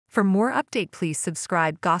For more update, please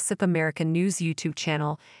subscribe Gossip American News YouTube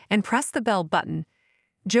channel and press the bell button.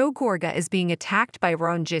 Joe Gorga is being attacked by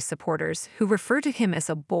RHONJ supporters who refer to him as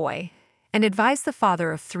a boy and advise the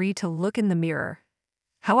father of three to look in the mirror.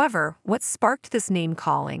 However, what sparked this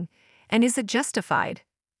name-calling, and is it justified?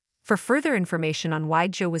 For further information on why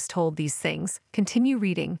Joe was told these things, continue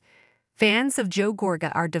reading. Fans of Joe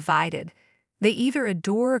Gorga are divided. They either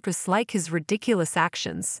adore or dislike his ridiculous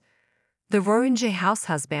actions. The RHONJ house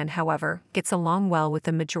husband, however, gets along well with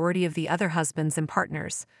the majority of the other husbands and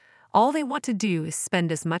partners. All they want to do is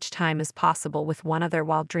spend as much time as possible with one another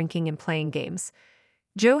while drinking and playing games.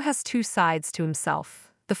 Joe has two sides to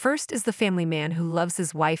himself. The first is the family man who loves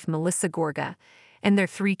his wife Melissa Gorga and their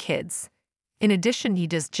three kids. In addition, he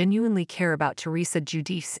does genuinely care about Teresa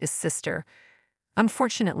Giudice's sister.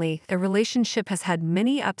 Unfortunately, their relationship has had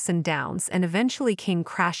many ups and downs and eventually came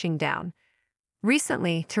crashing down.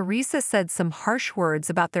 Recently, Teresa said some harsh words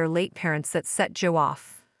about their late parents that set Joe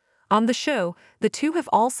off. On the show, the two have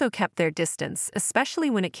also kept their distance, especially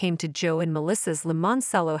when it came to Joe and Melissa's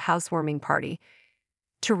Limoncello housewarming party.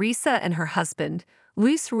 Teresa and her husband,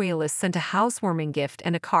 Luis Ruelas, sent a housewarming gift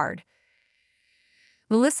and a card.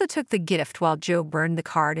 Melissa took the gift while Joe burned the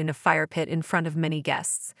card in a fire pit in front of many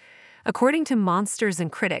guests. According to Monsters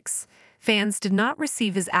and critics, fans did not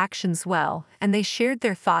receive his actions well, and they shared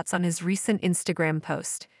their thoughts on his recent Instagram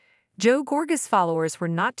post. Joe Gorga's followers were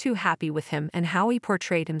not too happy with him and how he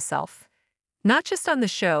portrayed himself. Not just on the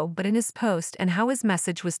show, but in his post and how his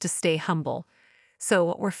message was to stay humble. So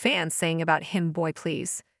what were fans saying about him, boy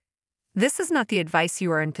please? This is not the advice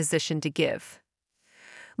you are in position to give.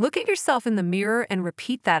 Look at yourself in the mirror and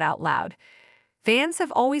repeat that out loud. Fans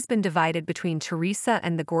have always been divided between Teresa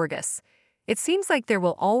and the Gorgas. It seems like there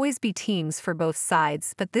will always be teams for both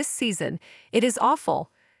sides, but this season, it is awful.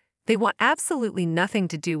 They want absolutely nothing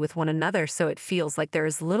to do with one another, so it feels like there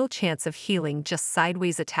is little chance of healing, just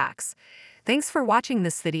sideways attacks. Thanks for watching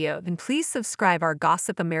this video, and please subscribe our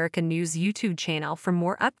Gossip American News YouTube channel for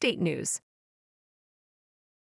more update news.